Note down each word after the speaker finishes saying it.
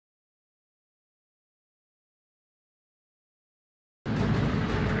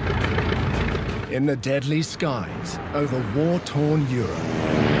In the deadly skies over war-torn Europe,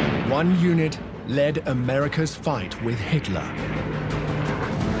 one unit led America's fight with Hitler.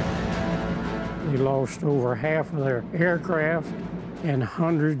 They lost over half of their aircraft and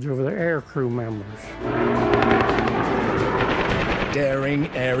hundreds of their aircrew members. Daring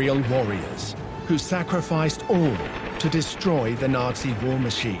aerial warriors who sacrificed all to destroy the Nazi war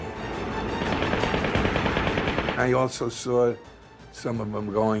machine. I also saw some of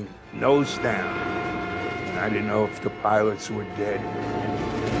them going nose down. I didn't know if the pilots were dead.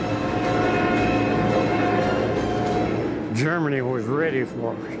 Germany was ready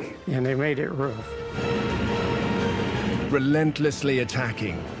for us, and they made it rough. Relentlessly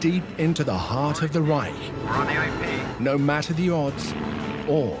attacking deep into the heart of the Reich. We're on the IP. No matter the odds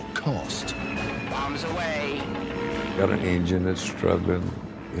or cost. Bombs away. Got an engine that's struggling.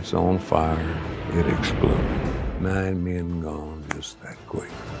 It's on fire. It exploded. 9 men gone just that quick.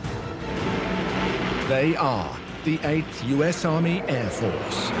 They are the 8th U.S. Army Air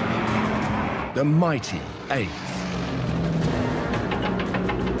Force. The mighty 8th.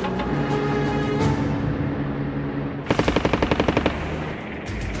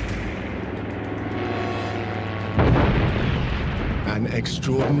 An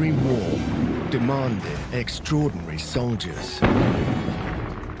extraordinary war demanded extraordinary soldiers.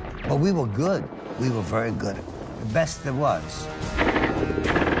 But we were good. We were very good. The best there was.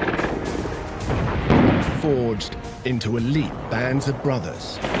 Forged into elite bands of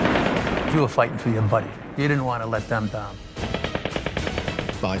brothers. You were fighting for your buddy. You didn't want to let them down.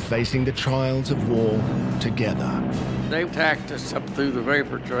 By facing the trials of war together. They attacked us up through the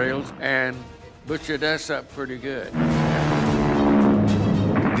vapor trails and butchered us up pretty good.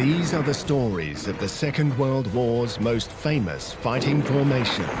 These are the stories of the Second World War's most famous fighting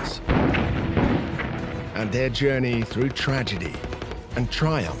formations and their journey through tragedy and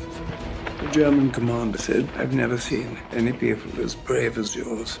triumph. The German commander said, "I've never seen any people as brave as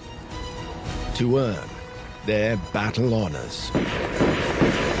yours." To earn their battle honors.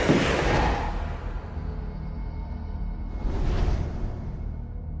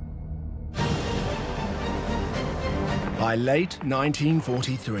 By late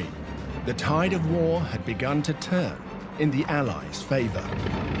 1943, the tide of war had begun to turn in the Allies' favor,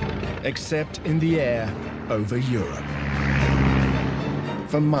 except in the air over Europe.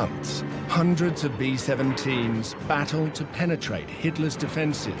 For months, hundreds of B-17s battled to penetrate Hitler's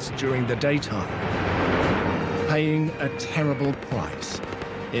defenses during the daytime, paying a terrible price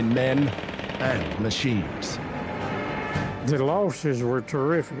in men and machines. The losses were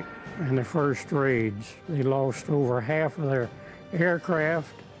terrific. In the first raids, they lost over half of their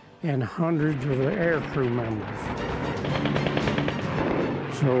aircraft and hundreds of their aircrew members.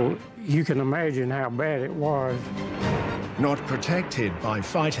 So you can imagine how bad it was. Not protected by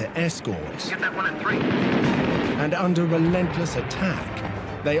fighter escorts. Get that one at 3. And under relentless attack,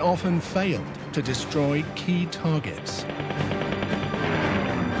 they often failed to destroy key targets.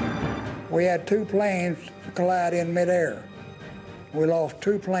 We had 2 planes collide in midair. We lost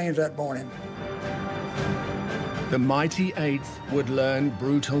 2 planes that morning. The mighty 8th would learn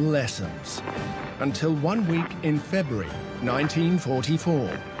brutal lessons until one week in February 1944,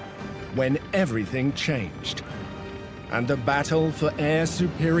 when everything changed and the battle for air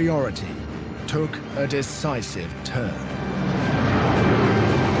superiority took a decisive turn.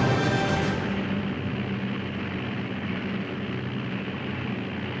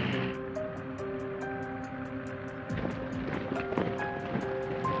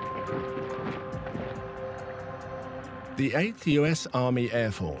 The 8th U.S. Army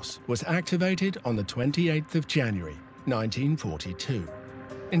Air Force was activated on the 28th of January, 1942,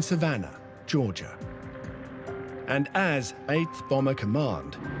 in Savannah, Georgia. And as 8th Bomber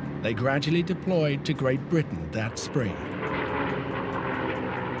Command, they gradually deployed to Great Britain that spring.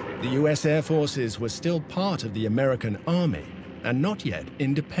 The U.S. Air Forces were still part of the American Army and not yet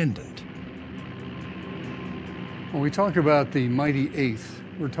independent. When we talk about the mighty 8th,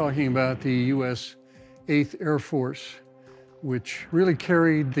 we're talking about the U.S. 8th Air Force, which really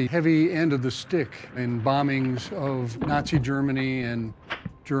carried the heavy end of the stick in bombings of Nazi Germany and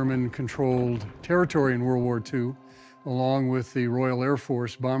German-controlled territory in World War II, along with the Royal Air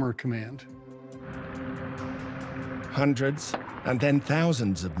Force Bomber Command. Hundreds and then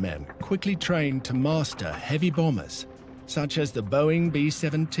thousands of men quickly trained to master heavy bombers, such as the Boeing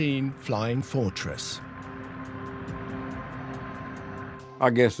B-17 Flying Fortress. I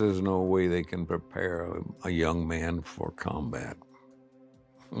guess there's no way they can prepare a young man for combat.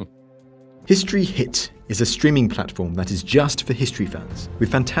 History Hit is a streaming platform that is just for history fans,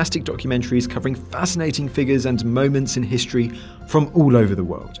 with fantastic documentaries covering fascinating figures and moments in history from all over the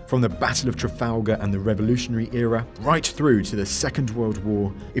world. From the Battle of Trafalgar and the Revolutionary era, right through to the Second World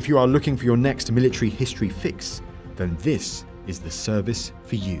War. If you are looking for your next military history fix, then this is the service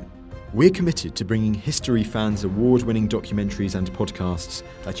for you. We're committed to bringing history fans award-winning documentaries and podcasts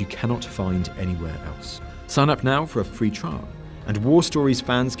that you cannot find anywhere else. Sign up now for a free trial, and War Stories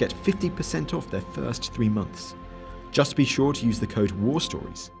fans get 50% off their first 3 months. Just be sure to use the code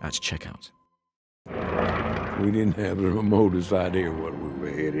WARSTORIES at checkout. We didn't have the remotest idea what we were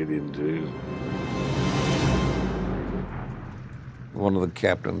headed into. One of the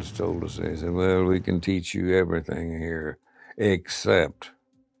captains told us, he said, well, we can teach you everything here except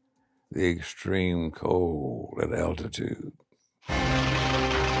the extreme cold at altitude.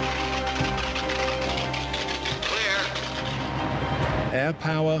 Air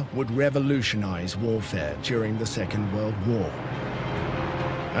power would revolutionize warfare during the Second World War.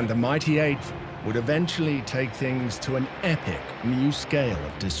 And the mighty Eighth would eventually take things to an epic new scale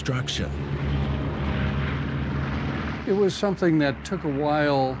of destruction. It was something that took a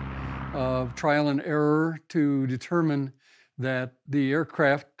while of trial and error to determine that the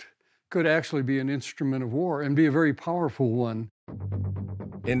aircraft could actually be an instrument of war and be a very powerful one.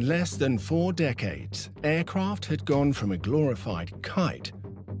 In less than 4 decades, aircraft had gone from a glorified kite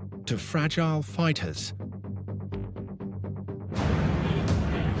to fragile fighters,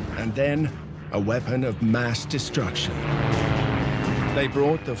 and then a weapon of mass destruction. They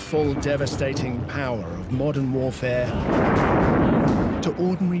brought the full devastating power of modern warfare to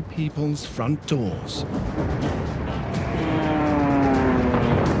ordinary people's front doors.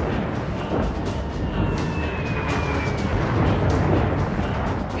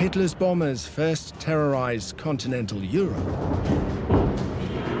 Hitler's bombers first terrorized continental Europe.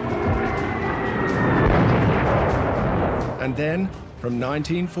 And then, from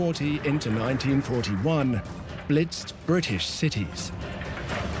 1940 into 1941, blitzed British cities,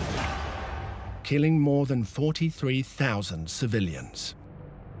 killing more than 43,000 civilians.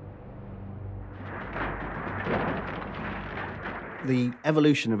 The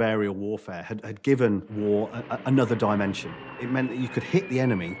evolution of aerial warfare had given war another dimension. It meant that you could hit the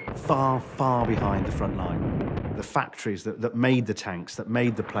enemy far, far behind the front line. The factories that made the tanks, that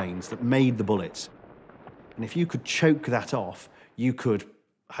made the planes, that made the bullets. And if you could choke that off, you could,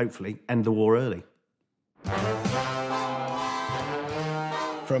 hopefully, end the war early.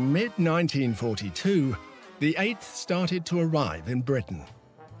 From mid-1942, the 8th started to arrive in Britain,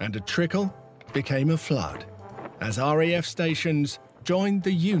 and a trickle became a flood, as RAF stations joined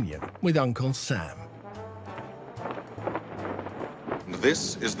the Union with Uncle Sam.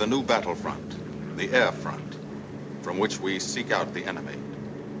 This is the new battlefront, the air front, from which we seek out the enemy.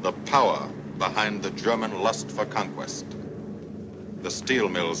 The power behind the German lust for conquest. The steel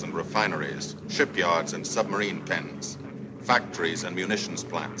mills and refineries, shipyards and submarine pens, factories and munitions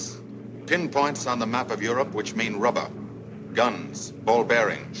plants. Pinpoints on the map of Europe which mean rubber, guns, ball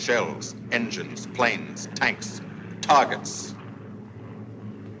bearings, shells, engines, planes, tanks, targets.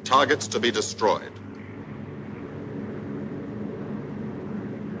 Targets to be destroyed.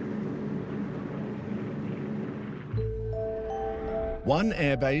 One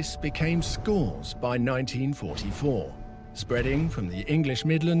airbase became schools by 1944, spreading from the English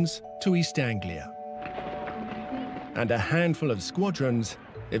Midlands to East Anglia. And a handful of squadrons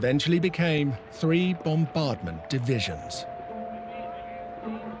eventually became 3 bombardment divisions.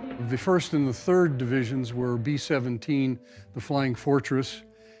 The 1st and the 3rd divisions were B-17, the Flying Fortress,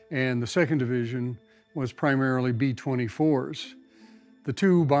 and the 2nd Division was primarily B-24s. The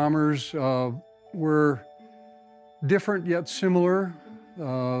 2 bombers were different yet similar.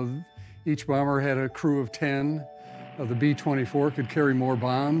 Each bomber had a crew of 10. The B-24 could carry more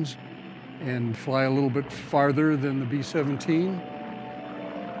bombs and fly a little bit farther than the B-17.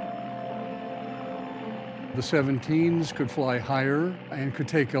 The 17s could fly higher and could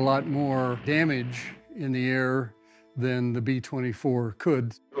take a lot more damage in the air than the B-24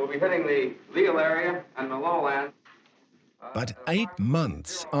 could. We'll be hitting the Lille area and the lowland. But 8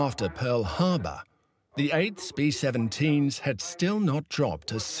 months after Pearl Harbor, the 8th B-17s had still not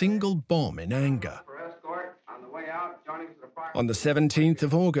dropped a single bomb in anger. On the 17th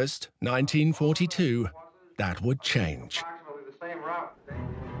of August, 1942, that would change.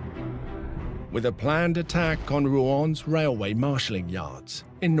 With a planned attack on Roun's railway marshalling yards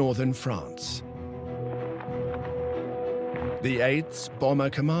in northern France. The 8th's bomber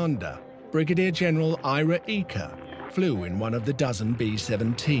commander, Brigadier General Ira Eaker, flew in one of the dozen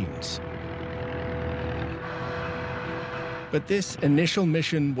B-17s. But this initial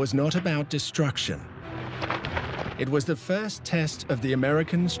mission was not about destruction. It was the first test of the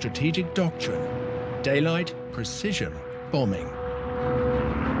American strategic doctrine, daylight precision bombing.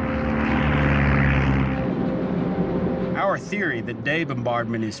 Our theory that day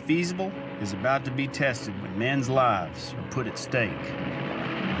bombardment is feasible is about to be tested when men's lives are put at stake.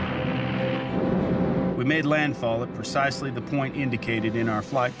 We made landfall at precisely the point indicated in our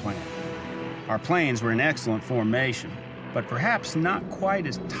flight plan. Our planes were in excellent formation, but perhaps not quite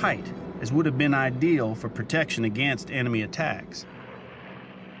as tight as would have been ideal for protection against enemy attacks.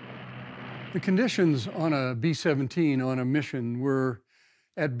 The conditions on a B-17 on a mission were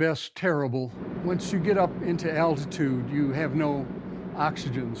at best terrible. Once you get up into altitude, you have no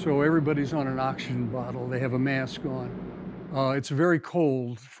oxygen, so everybody's on an oxygen bottle. They have a mask on. It's very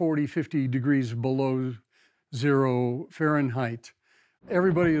cold, 40, 50 degrees below 0 Fahrenheit.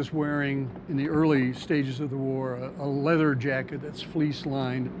 Everybody is wearing, in the early stages of the war, a leather jacket that's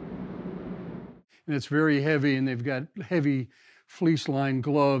fleece-lined. And it's very heavy, and they've got heavy fleece-lined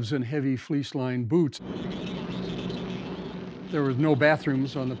gloves and heavy fleece-lined boots. There was no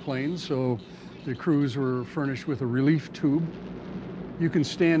bathrooms on the plane, so the crews were furnished with a relief tube. You can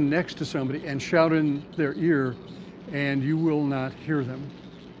stand next to somebody and shout in their ear, and you will not hear them.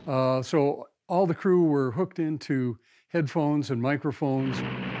 So all the crew were hooked into headphones and microphones.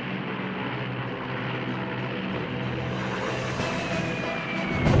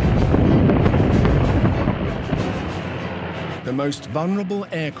 The most vulnerable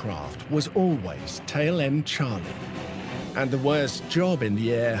aircraft was always tail-end Charlie, and the worst job in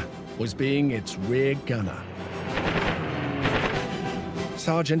the air was being its rear gunner.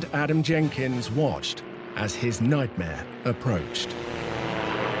 Sergeant Adam Jenkins watched as his nightmare approached.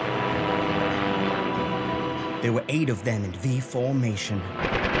 There were 8 of them in V formation.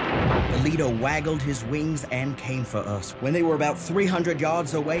 The leader waggled his wings and came for us. When they were about 300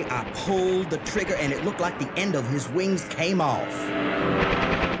 yards away, I pulled the trigger and it looked like the end of his wings came off.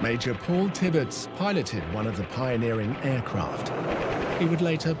 Major Paul Tibbets piloted one of the pioneering aircraft. He would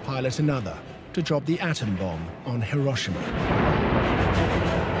later pilot another to drop the atom bomb on Hiroshima.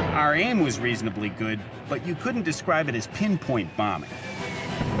 Our aim was reasonably good, but you couldn't describe it as pinpoint bombing.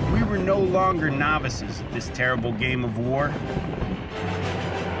 We were no longer novices at this terrible game of war.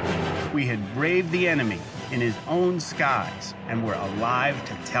 We had braved the enemy in his own skies and were alive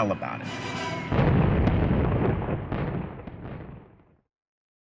to tell about it.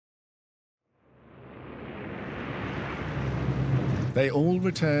 They all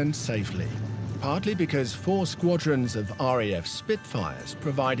returned safely, partly because 4 squadrons of RAF Spitfires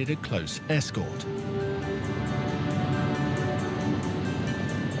provided a close escort.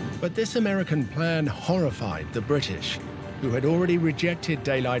 But this American plan horrified the British, who had already rejected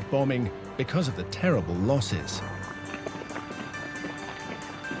daylight bombing because of the terrible losses.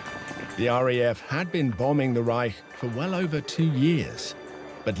 The RAF had been bombing the Reich for well over 2 years,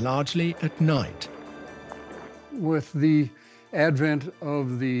 but largely at night. With the advent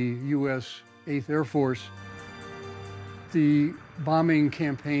of the U.S. 8th Air Force, the bombing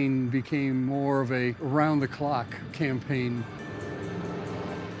campaign became more of a around-the-clock campaign.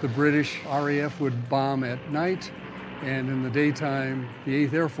 The British RAF would bomb at night, and in the daytime, the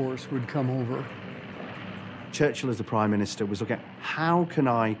 8th Air Force would come over. Churchill, as the Prime Minister, was looking at how can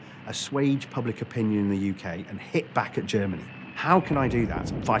I assuage public opinion in the UK and hit back at Germany? How can I do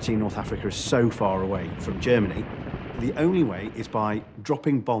that? Fighting in North Africa is so far away from Germany. The only way is by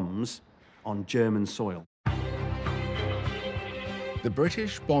dropping bombs on German soil. The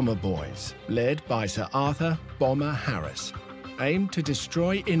British Bomber Boys, led by Sir Arthur Bomber Harris, aimed to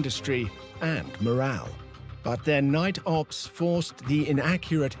destroy industry and morale. But their night ops forced the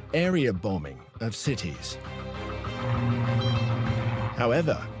inaccurate area bombing of cities.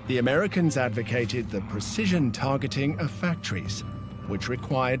 However, the Americans advocated the precision targeting of factories, which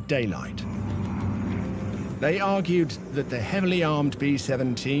required daylight. They argued that the heavily armed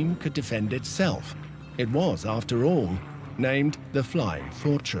B-17 could defend itself. It was, after all, named the Flying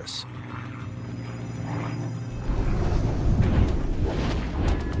Fortress.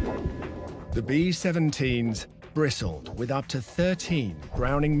 The B-17s bristled with up to 13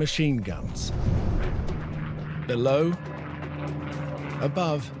 Browning machine guns. Below,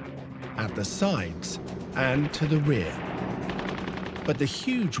 above, at the sides, and to the rear. But the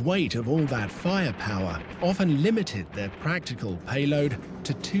huge weight of all that firepower often limited their practical payload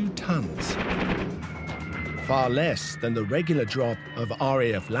to 2 tons. Far less than the regular drop of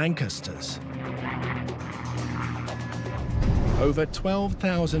RAF Lancasters. Over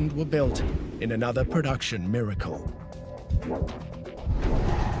 12,000 were built in another production miracle.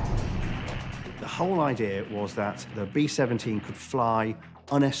 The whole idea was that the B-17 could fly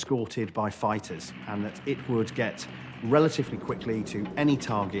unescorted by fighters, and that it would get relatively quickly to any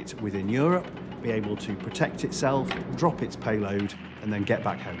target within Europe, be able to protect itself, drop its payload, and then get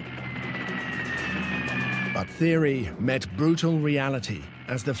back home. But theory met brutal reality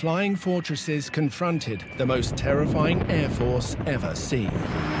as the flying fortresses confronted the most terrifying air force ever seen,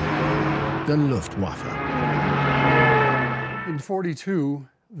 the Luftwaffe. In '42,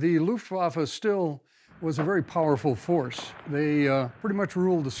 the Luftwaffe still was a very powerful force. They pretty much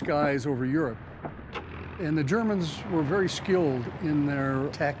ruled the skies over Europe. And the Germans were very skilled in their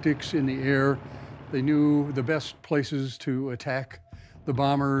tactics in the air. They knew the best places to attack the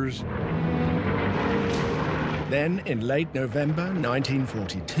bombers. Then, in late November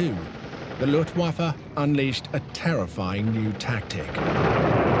 1942, the Luftwaffe unleashed a terrifying new tactic.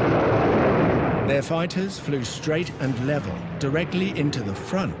 Their fighters flew straight and level directly into the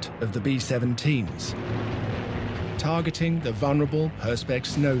front of the B-17s, targeting the vulnerable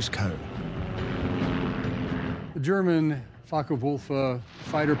Perspex nose cone. The German Focke-Wulf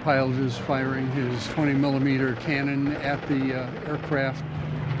fighter pilot is firing his 20mm cannon at the aircraft,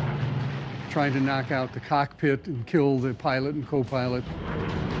 trying to knock out the cockpit and kill the pilot and co-pilot.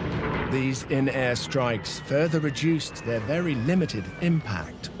 These in-air strikes further reduced their very limited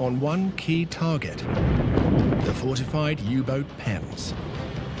impact on one key target, the fortified U-boat pens.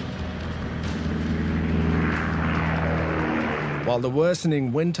 While the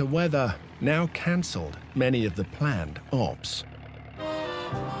worsening winter weather now cancelled many of the planned ops.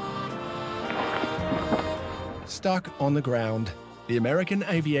 Stuck on the ground, the American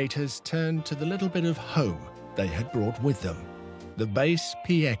aviators turned to the little bit of home they had brought with them, the base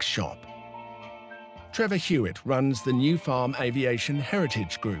PX shop. Trevor Hewitt runs the New Farm Aviation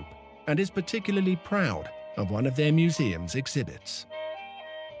Heritage Group and is particularly proud of one of their museum's exhibits.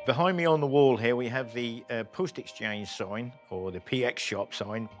 Behind me on the wall here we have the Post Exchange sign, or the PX shop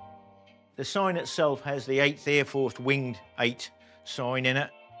sign. The sign itself has the 8th Air Force Winged 8 sign in it.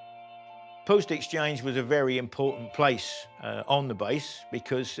 Post Exchange was a very important place on the base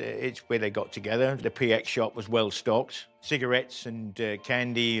because it's where they got together. The PX shop was well stocked. Cigarettes and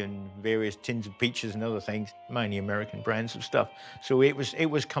candy and various tins of peaches and other things, mainly American brands of stuff. So it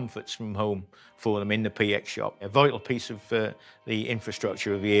was comforts from home for them in the PX shop. A vital piece of the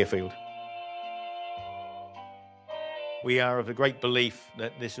infrastructure of the airfield. We are of the great belief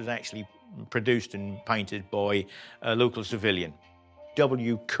that this was actually produced and painted by a local civilian,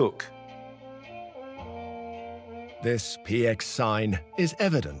 W. Cook. This PX sign is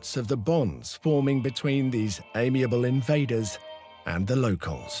evidence of the bonds forming between these amiable invaders and the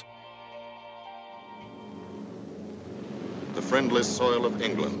locals. The friendless soil of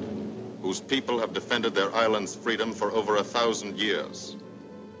England, whose people have defended their island's freedom for over 1,000 years.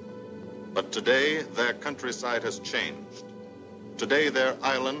 But today, their countryside has changed. Today, their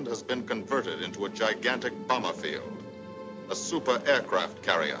island has been converted into a gigantic bomber field, a super aircraft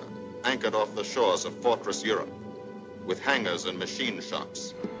carrier anchored off the shores of Fortress Europe, with hangars and machine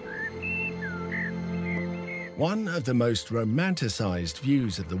shops. One of the most romanticized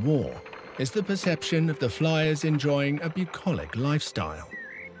views of the war is the perception of the flyers enjoying a bucolic lifestyle,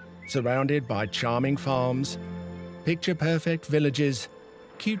 surrounded by charming farms, picture-perfect villages,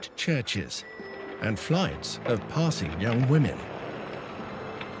 cute churches, and flights of passing young women.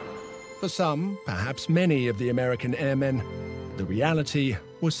 For some, perhaps many of the American airmen, the reality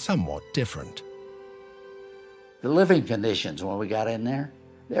was somewhat different. The living conditions when we got in there,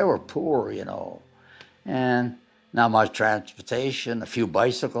 they were poor, you know, and not much transportation, a few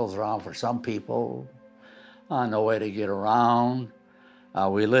bicycles around for some people, no way to get around.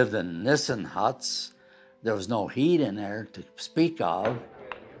 We lived in Nissen huts. There was no heat in there to speak of.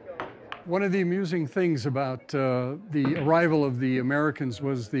 One of the amusing things about the arrival of the Americans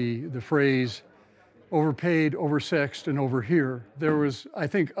was the phrase, overpaid, oversexed, and over here. There was, I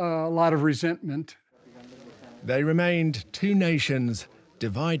think, a lot of resentment. They remained two nations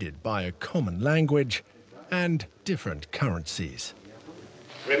divided by a common language and different currencies.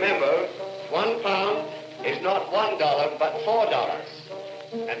 Remember, £1 is not $1, but $4,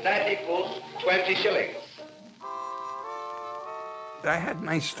 and that equals 20 shillings. I had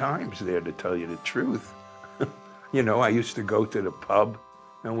nice times there, to tell you the truth. You know, I used to go to the pub,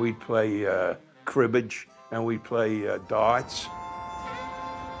 and we'd play cribbage, and we'd play darts.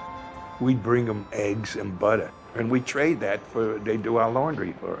 We'd bring them eggs and butter, and we'd trade that for, they'd do our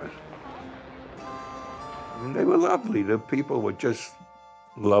laundry for us. And they were lovely. The people were just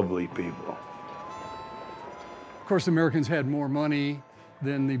lovely people. Of course, the Americans had more money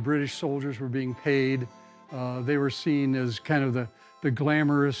than the British soldiers were being paid. They were seen as kind of the the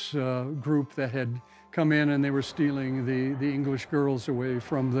glamorous group that had come in and they were stealing the English girls away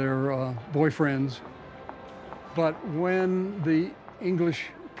from their boyfriends. But when the English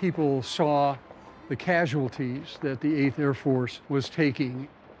people saw the casualties that the 8th Air Force was taking,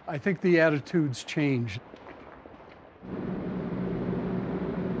 I think the attitudes changed.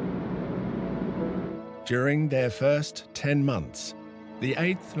 During their first 10 months, the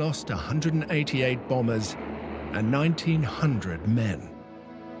 8th lost 188 bombers and 1,900 men.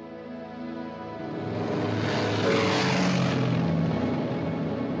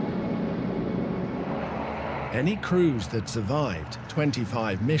 Any crews that survived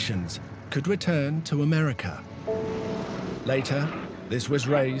 25 missions could return to America. Later, this was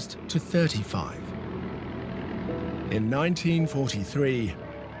raised to 35. In 1943,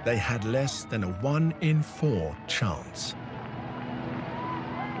 they had less than a 1 in 4 chance.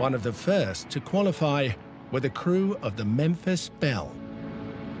 One of the first to qualify were the crew of the Memphis Belle,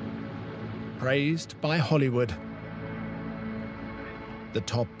 praised by Hollywood, the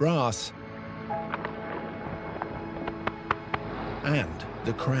top brass, and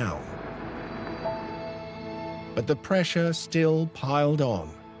the Crown. But the pressure still piled on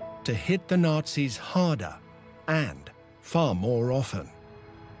to hit the Nazis harder and far more often.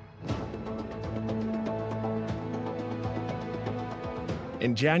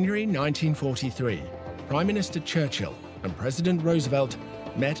 In January 1943, Prime Minister Churchill and President Roosevelt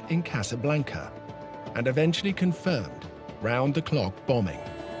met in Casablanca and eventually confirmed round-the-clock bombing.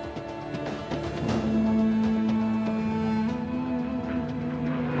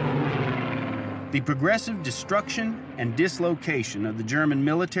 The progressive destruction and dislocation of the German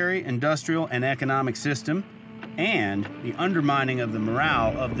military, industrial, and economic system, and the undermining of the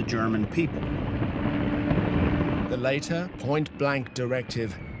morale of the German people. The later point-blank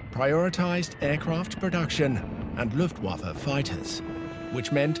directive prioritized aircraft production and Luftwaffe fighters,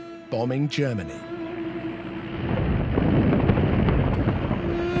 which meant bombing Germany.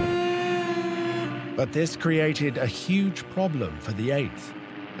 But this created a huge problem for the 8th,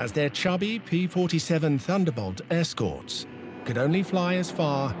 as their chubby P-47 Thunderbolt escorts could only fly as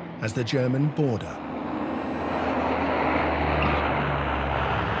far as the German border.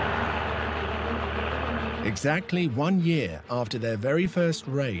 Exactly 1 year after their very first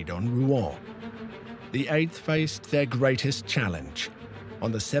raid on Rouen, the 8th faced their greatest challenge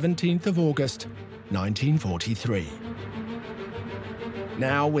on the 17th of August, 1943.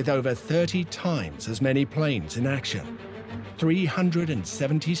 Now with over 30 times as many planes in action,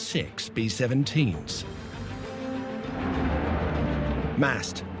 376 B-17s,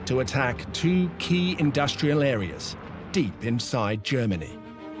 massed to attack 2 key industrial areas deep inside Germany.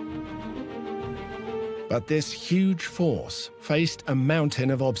 But this huge force faced a mountain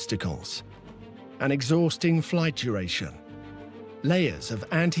of obstacles: an exhausting flight duration, layers of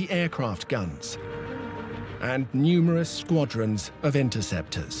anti-aircraft guns, and numerous squadrons of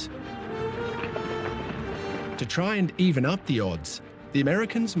interceptors. To try and even up the odds, the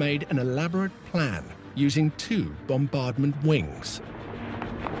Americans made an elaborate plan using 2 bombardment wings.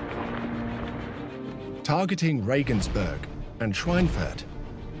 Targeting Regensburg and Schweinfurt,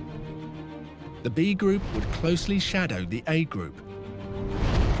 the B Group would closely shadow the A Group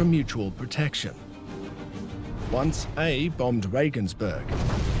for mutual protection. Once A bombed Regensburg,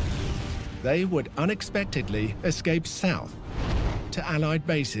 they would unexpectedly escape south to Allied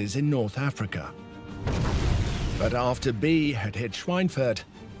bases in North Africa. But after B had hit Schweinfurt,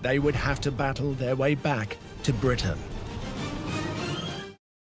 they would have to battle their way back to Britain.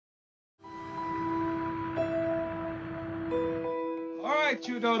 All right,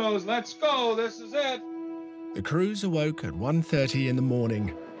 you dodos, let's go. This is it. The crews awoke at 1:30 in the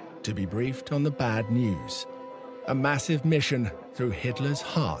morning to be briefed on the bad news: a massive mission through Hitler's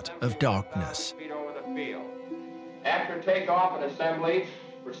heart of darkness. Feet over the field. After takeoff and assembly,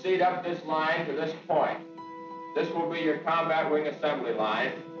 proceed up this line to this point. This will be your combat wing assembly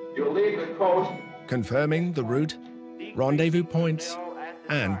line. You'll leave the coast, Confirming the route, rendezvous points,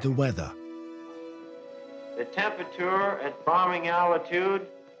 and the weather. The temperature at bombing altitude,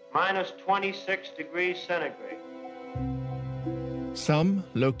 minus 26 degrees centigrade. Some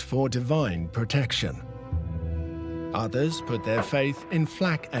looked for divine protection. Others put their faith in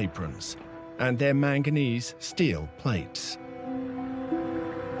flak aprons and their manganese steel plates.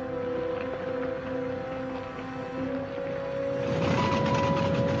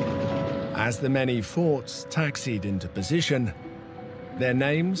 As the many forts taxied into position, their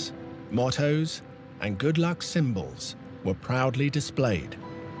names, mottos, and good luck symbols were proudly displayed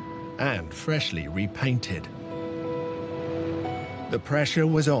and freshly repainted. The pressure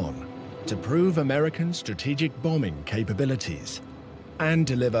was on to prove American strategic bombing capabilities and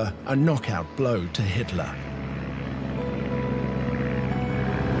deliver a knockout blow to Hitler.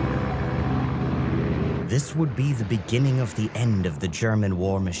 This would be the beginning of the end of the German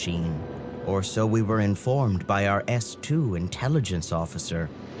war machine, or so we were informed by our S2 intelligence officer.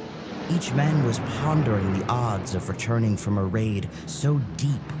 Each man was pondering the odds of returning from a raid so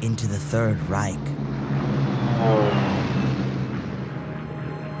deep into the Third Reich.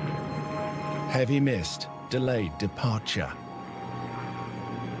 Heavy mist delayed departure.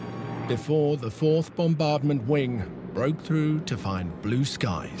 Before the 4th Bombardment Wing broke through to find blue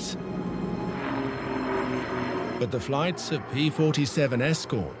skies. But the flights of P-47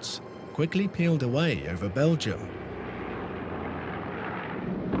 escorts quickly peeled away over Belgium.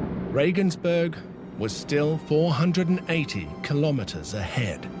 Regensburg was still 480 kilometers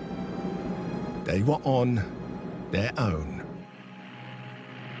ahead. They were on their own.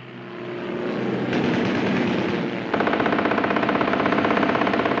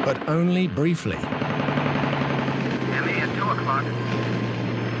 But only briefly. Enemy at 2 o'clock.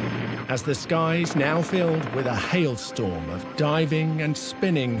 As the skies now filled with a hailstorm of diving and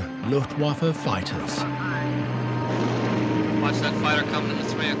spinning Luftwaffe fighters. Watch that fighter coming in at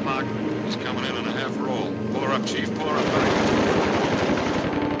 3 o'clock. He's coming in on a half roll. Pull her up, Chief. Pull her up.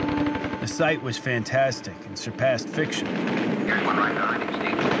 The sight was fantastic and surpassed fiction. Here's one right behind him,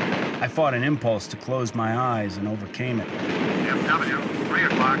 Steve. I fought an impulse to close my eyes and overcame it. FW, 3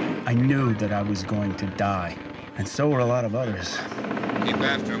 o'clock. I knew that I was going to die, and so were a lot of others. Keep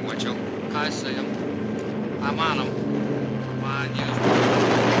after him, Winchell. I see him. I'm on him. Come on, use me.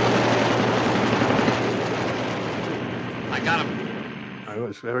 I got him. I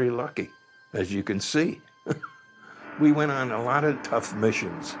was very lucky, as you can see. We went on a lot of tough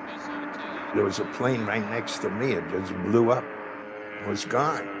missions. There was a plane right next to me. It just blew up. It was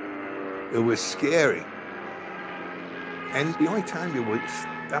gone. It was scary. And the only time you would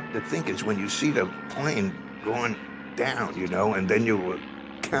stop to think is when you see the plane going down, you know, and then you were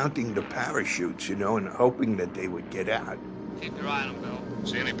counting the parachutes, you know, and hoping that they would get out. Keep your eye on him, Bill.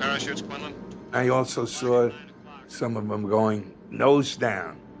 See any parachutes, Quinlan? I also saw some of them going nose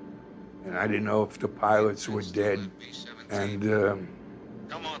down. And I didn't know if the pilots were dead. And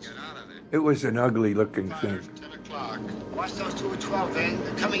Come on, get out of there. it was an ugly looking thing. 10 o'clock. Watch those 2 at 12, Van.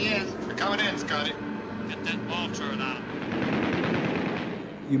 They're coming in. They're coming in, Scotty. Get that ball turned on him.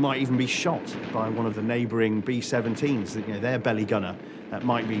 You might even be shot by one of the neighbouring B-17s, you know, their belly gunner that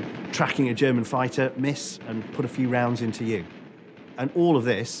might be tracking a German fighter, miss, and put a few rounds into you. And all of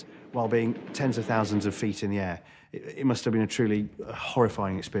this while being tens of thousands of feet in the air. It must have been a truly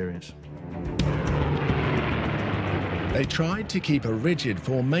horrifying experience. They tried to keep a rigid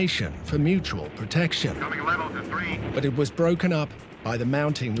formation for mutual protection. Coming level to 3. But it was broken up by the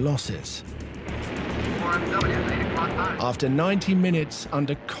mounting losses. 4MW, 8 o'clock time. After 90 minutes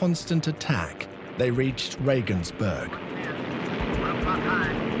under constant attack, they reached Regensburg. 1 o'clock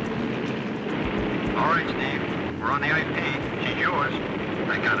time. All right, Steve. We're on the IP. She's yours.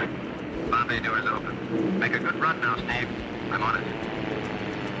 I got it. Bombay door's open. Make a good run now, Steve. I'm on it.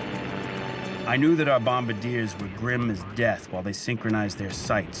 I knew that our bombardiers were grim as death while they synchronized their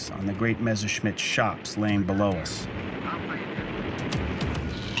sights on the great Messerschmitt shops laying below us.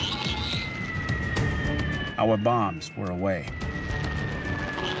 Our bombs were away.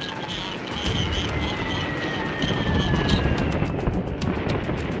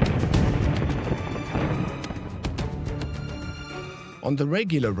 On the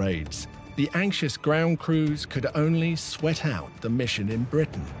regular raids, the anxious ground crews could only sweat out the mission in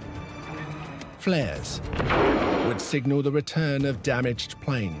Britain. Flares would signal the return of damaged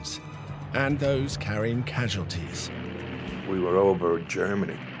planes and those carrying casualties. We were over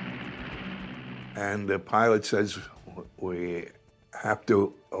Germany. And the pilot says, we have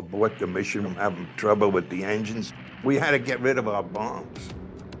to abort the mission. I'm having trouble with the engines. We had to get rid of our bombs.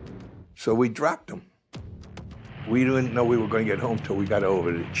 So we dropped them. We didn't know we were going to get home till we got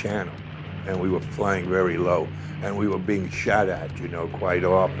over the channel. And we were flying very low. And we were being shot at, you know, quite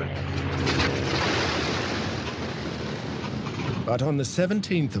often. But on the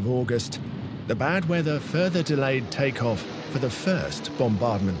 17th of August, the bad weather further delayed takeoff for the 1st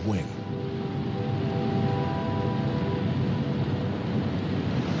bombardment wing.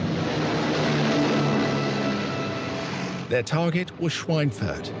 Their target was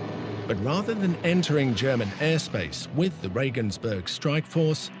Schweinfurt, but rather than entering German airspace with the Regensburg strike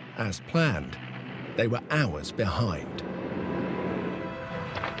force as planned, they were hours behind,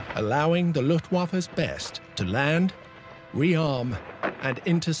 allowing the Luftwaffe's best to land, rearm, and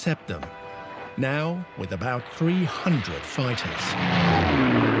intercept them, now with about 300 fighters.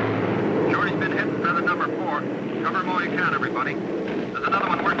 Shorty's been hit, feather number 4. Cover them all you can, everybody.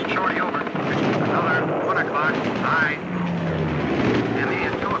 Shorty over. Another 1 o'clock. Aye. Emmy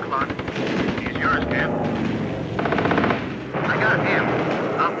at 2 o'clock. He's yours, Cap. I got him.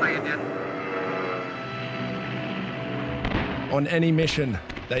 I'll play you did. On any mission,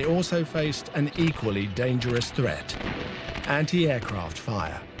 they also faced an equally dangerous threat: anti-aircraft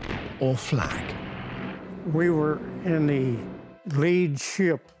fire, or flak. We were in the lead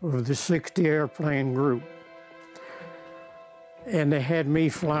ship of the 60 airplane group, and they had me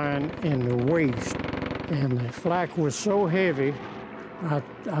flying in the waist, and the flak was so heavy, I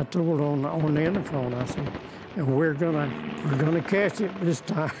told on the interphone, I said, we're gonna catch it this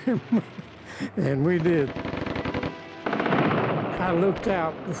time. And we did. I looked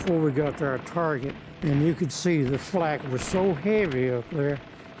out before we got to our target, and you could see the flak was so heavy up there,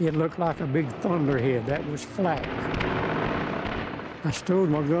 it looked like a big thunderhead. That was flak. I stowed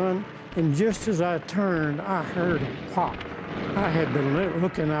my gun, and just as I turned, I heard it pop. I had been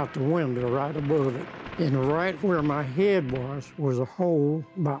looking out the window right above it, and right where my head was a hole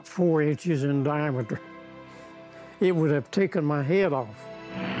about 4 inches in diameter. It would have taken my head off.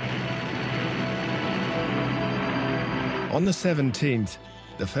 On the 17th,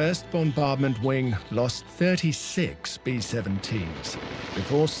 the 1st Bombardment Wing lost 36 B-17s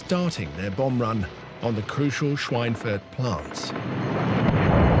before starting their bomb run on the crucial Schweinfurt plants.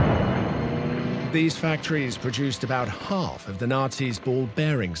 These factories produced about half of the Nazis' ball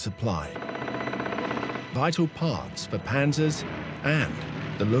bearing supply, vital parts for panzers and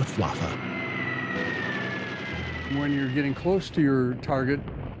the Luftwaffe. When you're getting close to your target,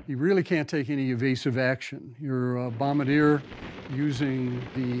 you really can't take any evasive action. Your bombardier, using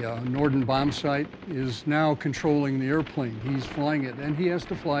the Norden bomb site, is now controlling the airplane. He's flying it, and he has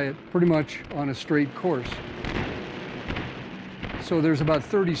to fly it pretty much on a straight course. So there's about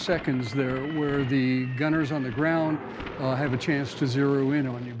 30 seconds there where the gunners on the ground have a chance to zero in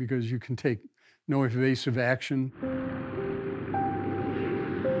on you because you can take no evasive action.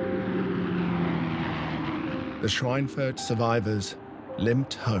 The Schweinfurt survivors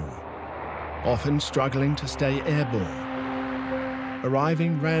limped home, often struggling to stay airborne,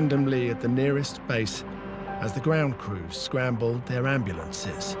 arriving randomly at the nearest base as the ground crews scrambled their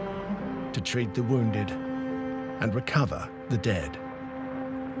ambulances to treat the wounded and recover the dead.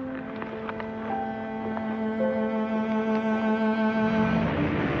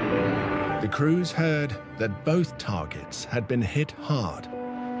 The crews heard that both targets had been hit hard.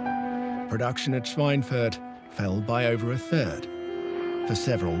 Production at Schweinfurt fell by over a third for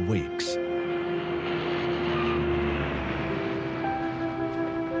several weeks.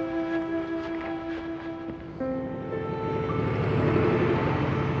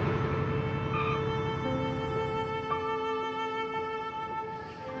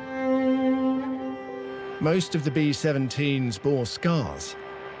 Most of the B-17s bore scars,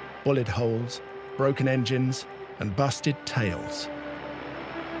 bullet holes, broken engines, and busted tails.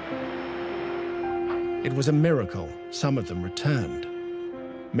 It was a miracle some of them returned.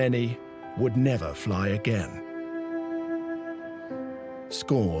 Many would never fly again.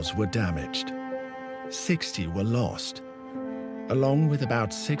 Scores were damaged. 60 were lost, along with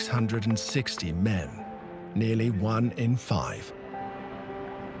about 660 men, nearly 1 in 5.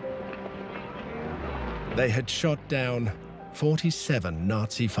 They had shot down 47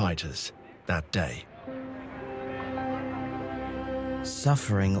 Nazi fighters that day.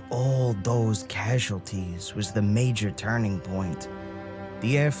 Suffering all those casualties was the major turning point.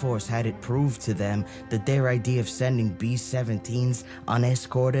 The Air Force had it proved to them that their idea of sending B-17s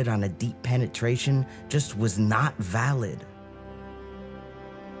unescorted on a deep penetration just was not valid.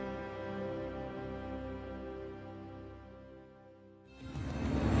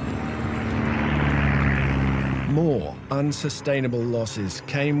 More unsustainable losses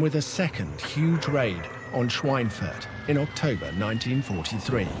came with a second huge raid on Schweinfurt in October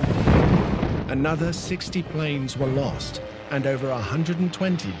 1943. Another 60 planes were lost and over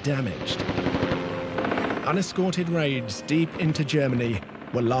 120 damaged. Unescorted raids deep into Germany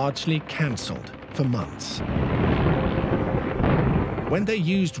were largely cancelled for months. When they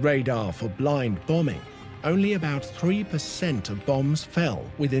used radar for blind bombing, only about 3% of bombs fell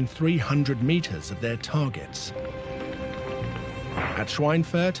within 300 meters of their targets. At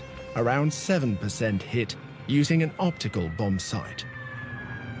Schweinfurt, around 7% hit using an optical bomb sight.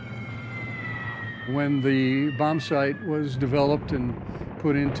 When the bomb sight was developed and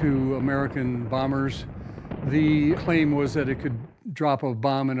put into American bombers, the claim was that it could drop a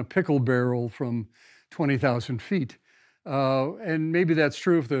bomb in a pickle barrel from 20,000 feet. And maybe that's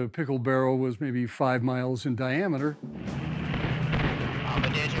true if the pickle barrel was maybe 5 miles in diameter.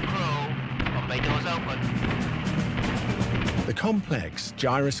 The complex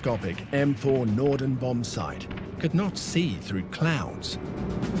gyroscopic M4 Norden bomb sight could not see through clouds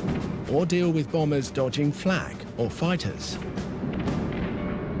or deal with bombers dodging flak or fighters.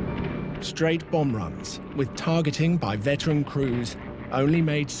 Straight bomb runs with targeting by veteran crews only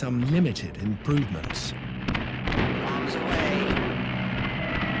made some limited improvements. Bombs away.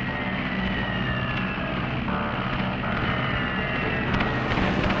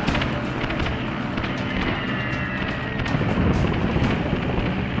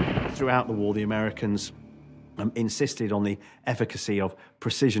 Throughout the war, the Americans insisted on the efficacy of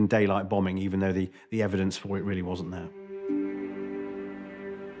precision daylight bombing, even though the evidence for it really wasn't there.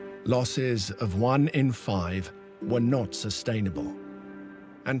 Losses of 1 in 5 were not sustainable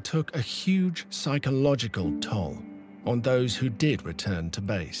and took a huge psychological toll on those who did return to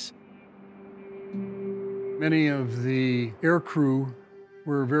base. Many of the aircrew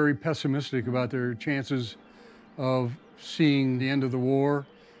were very pessimistic about their chances of seeing the end of the war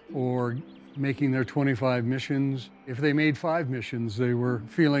or making their 25 missions. If they made 5 missions, they were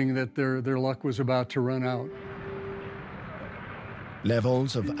feeling that their luck was about to run out.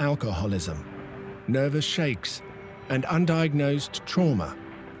 Levels of alcoholism, nervous shakes, and undiagnosed trauma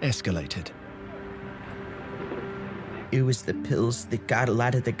escalated. It was the pills that got a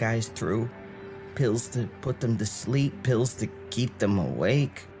lot of the guys through. Pills to put them to sleep, pills to keep them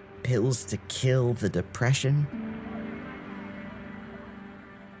awake, pills to kill the depression.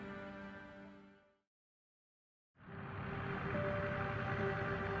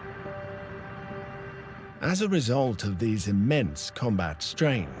 As a result of these immense combat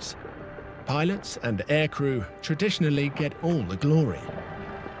strains, pilots and aircrew traditionally get all the glory.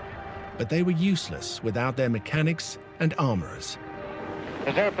 But they were useless without their mechanics and armorers.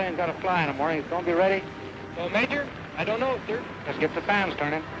 This airplane's got to fly in the morning. It's going to be ready? Well, Major, I don't know, sir. Let's get the fans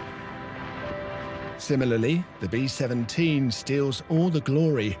turning. Similarly, the B-17 steals all the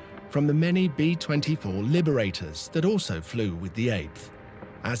glory from the many B-24 Liberators that also flew with the 8th,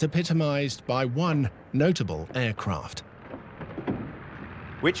 as epitomized by one notable aircraft.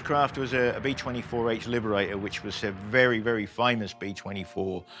 Witchcraft was a B-24H Liberator, which was a very, very famous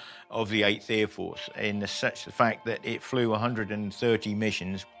B-24 of the 8th Air Force, in such the fact that it flew 130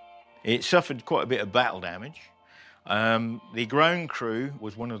 missions. It suffered quite a bit of battle damage. The ground crew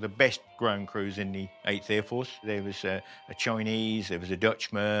was one of the best ground crews in the 8th Air Force. There was a Chinese, there was a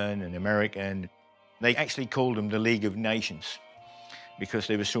Dutchman, an American. They actually called them the League of Nations because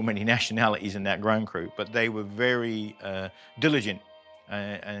there were so many nationalities in that ground crew, but they were very diligent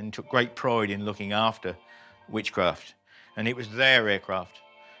and took great pride in looking after Witchcraft. And it was their aircraft.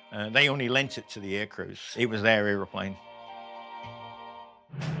 They only lent it to the air crews. It was their aeroplane.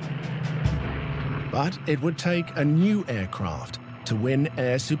 But it would take a new aircraft to win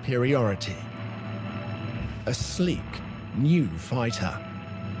air superiority. A sleek, new fighter.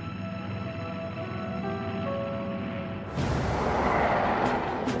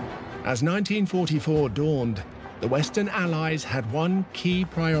 As 1944 dawned, the Western Allies had one key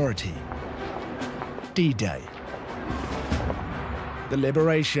priority: D-Day. The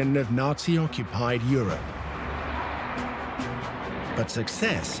liberation of Nazi-occupied Europe. But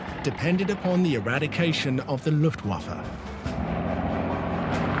success depended upon the eradication of the Luftwaffe.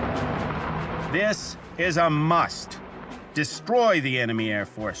 This is a must. Destroy the enemy air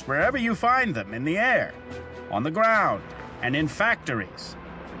force wherever you find them, in the air, on the ground, and in factories.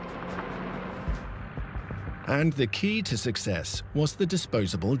 And the key to success was the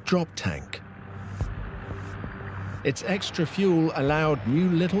disposable drop tank. Its extra fuel allowed new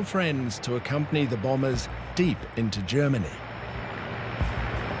little friends to accompany the bombers deep into Germany.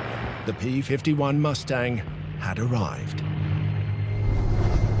 The P-51 Mustang had arrived.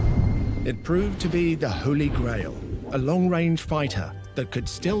 It proved to be the Holy Grail, a long-range fighter that could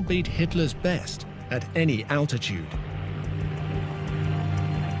still beat Hitler's best at any altitude.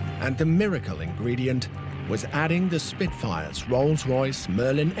 And the miracle ingredient was adding the Spitfire's Rolls-Royce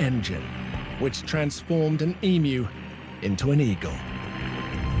Merlin engine, which transformed an Emu into an Eagle.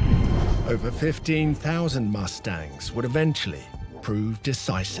 Over 15,000 Mustangs would eventually prove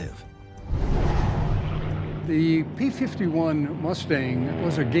decisive. The P-51 Mustang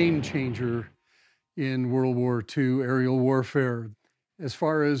was a game changer in World War II aerial warfare. As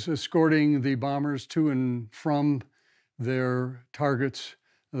far as escorting the bombers to and from their targets,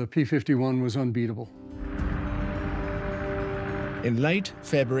 the P-51 was unbeatable. In late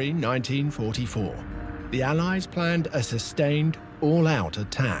February 1944, the Allies planned a sustained, all-out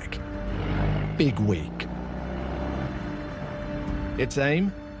attack. Big Week. Its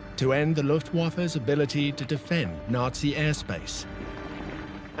aim? To end the Luftwaffe's ability to defend Nazi airspace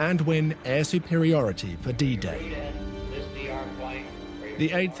and win air superiority for D-Day. The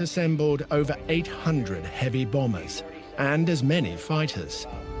 8th assembled over 800 heavy bombers and as many fighters,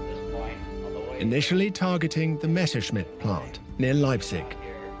 initially targeting the Messerschmitt plant near Leipzig.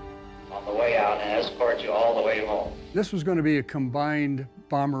 On the way out and escort you all the way home. This was going to be a combined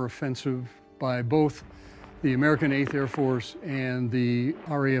bomber offensive by both the American 8th Air Force and the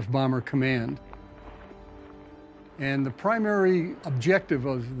RAF Bomber Command. And the primary objective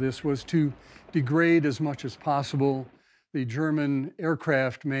of this was to degrade as much as possible the German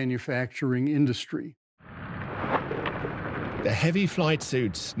aircraft manufacturing industry. The heavy flight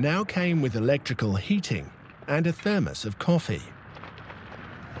suits now came with electrical heating and a thermos of coffee.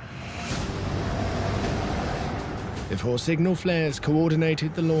 The 4 signal flares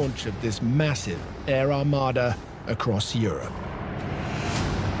coordinated the launch of this massive air armada across Europe.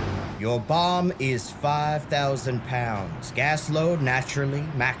 Your bomb is 5,000 pounds. Gas load, naturally,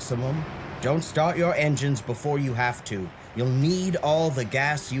 maximum. Don't start your engines before you have to. You'll need all the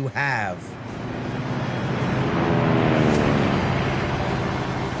gas you have.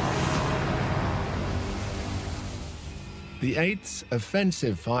 The 8th's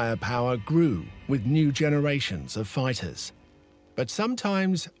offensive firepower grew with new generations of fighters. But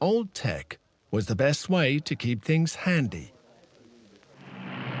sometimes old tech was the best way to keep things handy.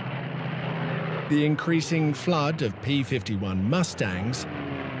 The increasing flood of P-51 Mustangs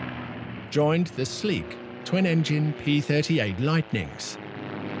joined the sleek twin-engine P-38 Lightnings.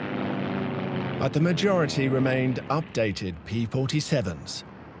 But the majority remained updated P-47s,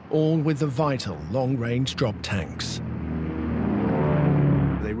 all with the vital long-range drop tanks.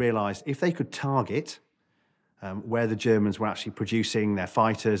 They realised if they could target where the Germans were actually producing their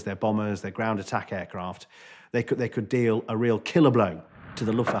fighters, their bombers, their ground attack aircraft, they could deal a real killer blow to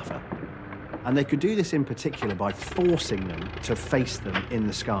the Luftwaffe. And they could do this in particular by forcing them to face them in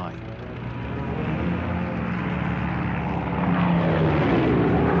the sky.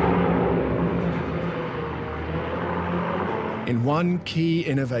 In one key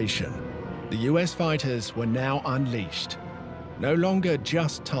innovation, the US fighters were now unleashed, no longer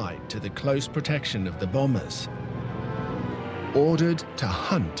just tied to the close protection of the bombers, ordered to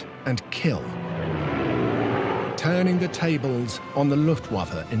hunt and kill, turning the tables on the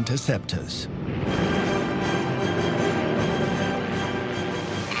Luftwaffe interceptors.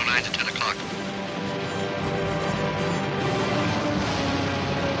 109 to 10 o'clock.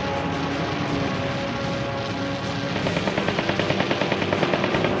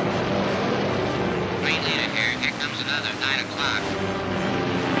 Green leader here. Here comes another 9 o'clock.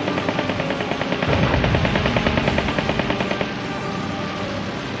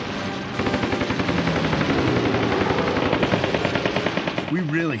 We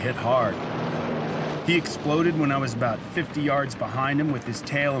really hit hard. He exploded when I was about 50 yards behind him with his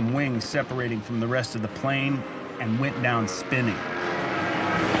tail and wings separating from the rest of the plane and went down spinning.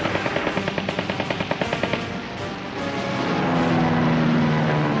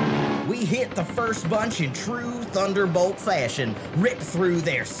 We hit the first bunch in true Thunderbolt fashion, ripped through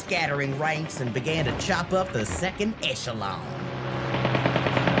their scattering ranks and began to chop up the second echelon.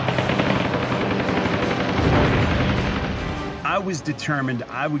 I was determined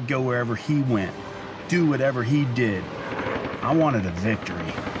I would go wherever he went, do whatever he did. I wanted a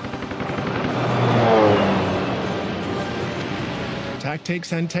victory.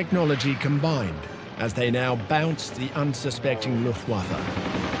 Tactics and technology combined as they now bounced the unsuspecting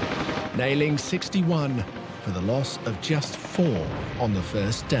Luftwaffe, nailing 61 for the loss of just 4 on the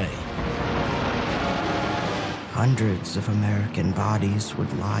first day. Hundreds of American bodies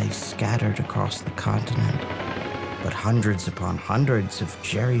would lie scattered across the continent. But hundreds upon hundreds of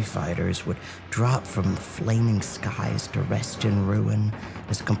Jerry fighters would drop from flaming skies to rest in ruin,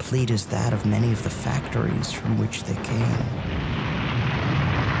 as complete as that of many of the factories from which they came.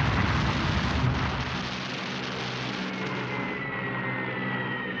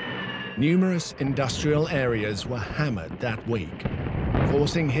 Numerous industrial areas were hammered that week,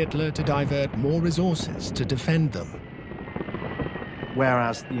 forcing Hitler to divert more resources to defend them.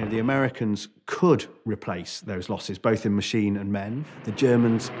 Whereas the Americans could replace those losses, both in machine and men, the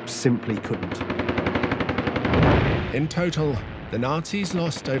Germans simply couldn't. In total, the Nazis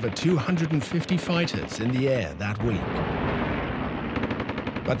lost over 250 fighters in the air that week.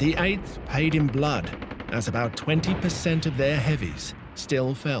 But the 8th paid in blood, as about 20% of their heavies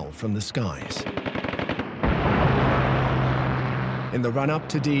still fell from the skies. In the run-up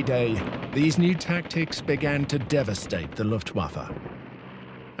to D-Day, these new tactics began to devastate the Luftwaffe,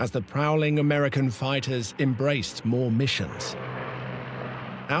 as the prowling American fighters embraced more missions,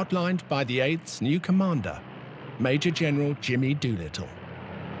 outlined by the 8th's new commander, Major General Jimmy Doolittle.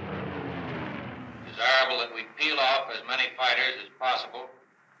 His desirable that we peel off as many fighters as possible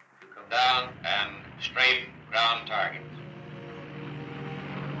to come down and strafe ground targets.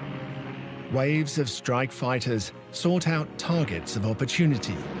 Waves of strike fighters sought out targets of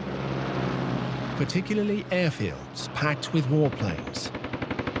opportunity, particularly airfields packed with warplanes,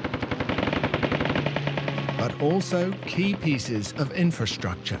 but also key pieces of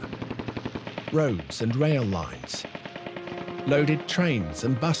infrastructure, roads and rail lines, loaded trains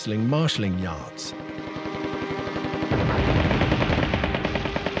and bustling marshalling yards.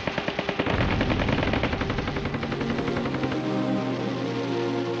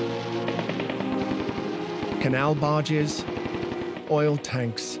 Canal barges, oil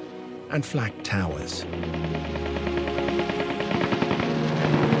tanks, and flak towers.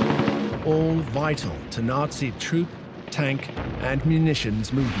 All vital to Nazi troop, tank, and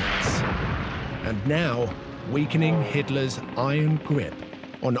munitions movements. And now, weakening Hitler's iron grip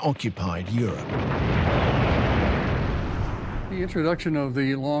on occupied Europe. The introduction of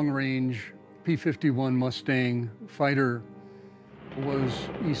the long-range P-51 Mustang fighter was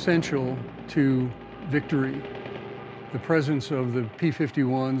essential to victory. The presence of the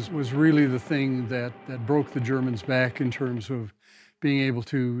P-51s was really the thing that broke the Germans' back in terms of being able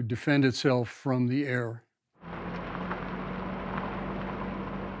to defend itself from the air.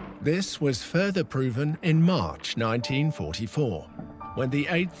 This was further proven in March 1944, when the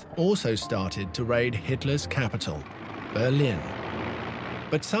 8th also started to raid Hitler's capital, Berlin.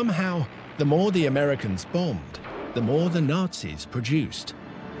 But somehow, the more the Americans bombed, the more the Nazis produced.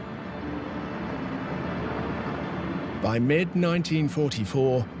 By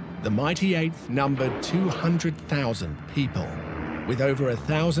mid-1944, the mighty 8th numbered 200,000 people, with over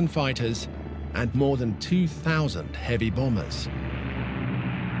 1,000 fighters and more than 2,000 heavy bombers.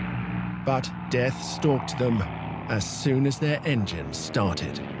 But death stalked them as soon as their engines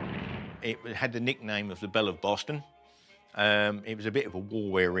started. It had the nickname of the Belle of Boston. It was a bit of a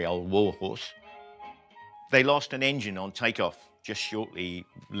war-weary old warhorse. They lost an engine on takeoff just shortly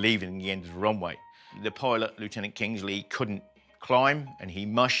leaving the end of the runway. The pilot, Lieutenant Kingsley, couldn't climb, and he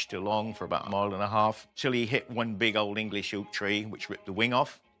mushed along for about 1.5 miles till he hit one big old English oak tree, which ripped the wing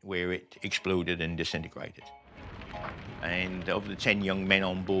off, where it exploded and disintegrated. And of the 10 young men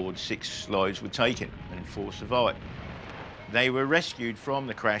on board, 6 lives were taken and 4 survived. They were rescued from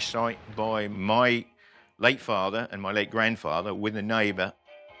the crash site by my late father and my late grandfather with a neighbour.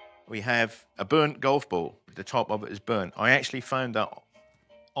 We have a burnt golf ball. The top of it is burnt. I actually found that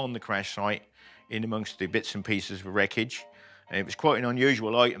on the crash site in amongst the bits and pieces of wreckage. And it was quite an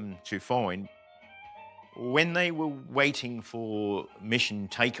unusual item to find. When they were waiting for mission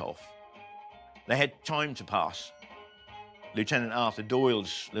takeoff, they had time to pass. Lieutenant Arthur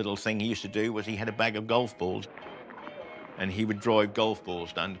Doyle's little thing he used to do was he had a bag of golf balls, and he would drive golf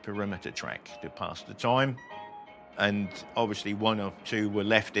balls down the perimeter track to pass the time. And obviously 1 or 2 were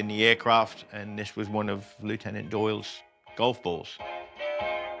left in the aircraft, and this was one of Lieutenant Doyle's golf balls.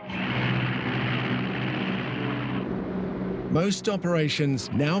 Most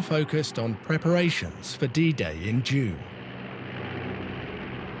operations now focused on preparations for D-Day in June.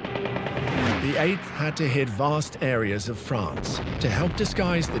 The 8th had to hit vast areas of France to help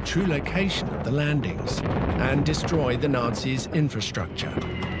disguise the true location of the landings and destroy the Nazis' infrastructure.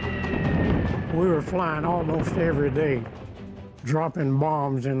 We were flying almost every day, dropping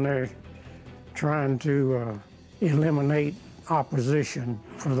bombs in there, trying to eliminate opposition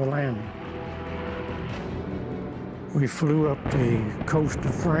for the landing. We flew up the coast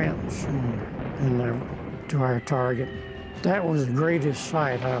of France and to our target. That was the greatest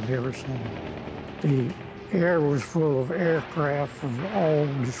sight I've ever seen. The air was full of aircraft of all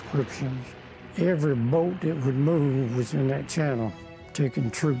descriptions. Every boat that would move was in that channel,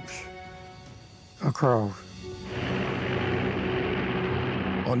 taking troops across.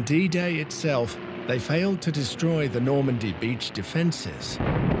 On D-Day itself, they failed to destroy the Normandy beach defenses,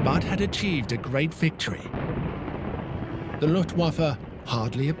 but had achieved a great victory. The Luftwaffe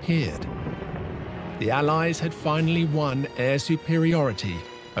hardly appeared. The Allies had finally won air superiority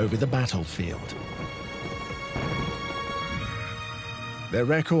over the battlefield. Their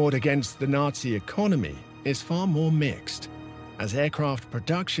record against the Nazi economy is far more mixed, as aircraft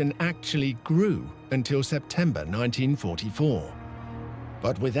production actually grew until September 1944.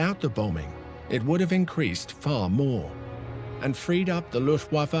 But without the bombing, it would have increased far more and freed up the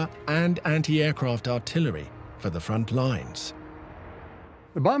Luftwaffe and anti-aircraft artillery for the front lines.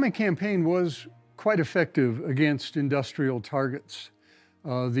 The bombing campaign was quite effective against industrial targets.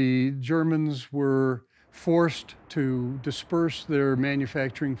 The Germans were forced to disperse their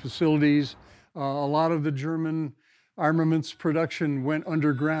manufacturing facilities. A lot of the German armaments production went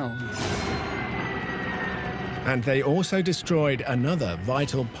underground. And they also destroyed another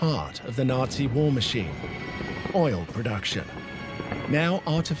vital part of the Nazi war machine, oil production, now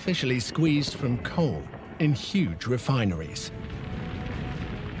artificially squeezed from coal in huge refineries.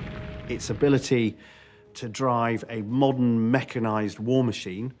 Its ability to drive a modern mechanized war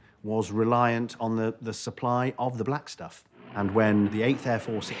machine was reliant on the supply of the black stuff. And when the 8th Air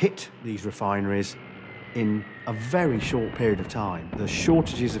Force hit these refineries, in a very short period of time, the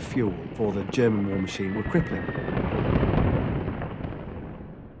shortages of fuel for the German war machine were crippling.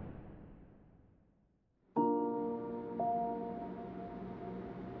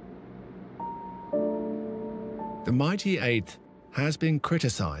 The mighty 8th has been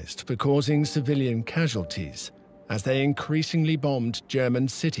criticized for causing civilian casualties as they increasingly bombed German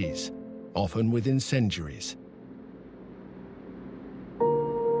cities, often with incendiaries.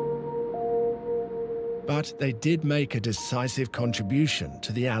 But they did make a decisive contribution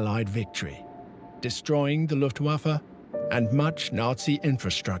to the Allied victory, destroying the Luftwaffe and much Nazi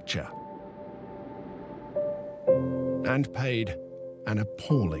infrastructure, and paid an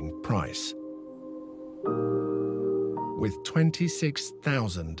appalling price, with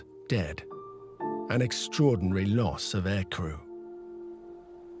 26,000 dead, an extraordinary loss of aircrew.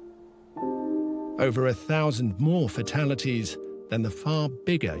 Over 1,000 more fatalities than the far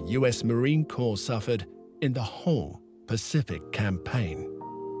bigger US Marine Corps suffered in the whole Pacific campaign.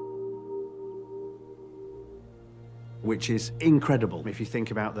 Which is incredible if you think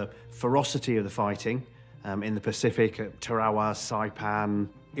about the ferocity of the fighting in the Pacific at Tarawa, Saipan,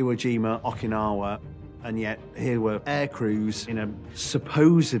 Iwo Jima, Okinawa, and yet here were air crews in a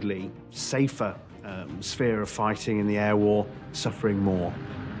supposedly safer sphere of fighting in the air war, suffering more.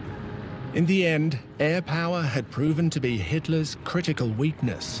 In the end, air power had proven to be Hitler's critical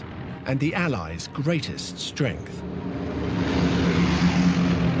weakness and the Allies' greatest strength,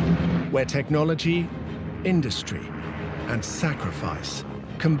 where technology, industry, and sacrifice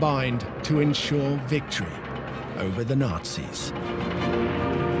combined to ensure victory over the Nazis.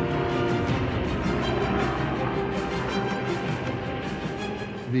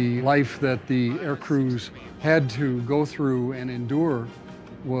 The life that the air crews had to go through and endure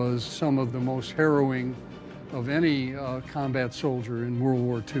was some of the most harrowing of any combat soldier in World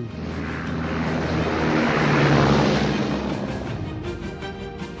War II.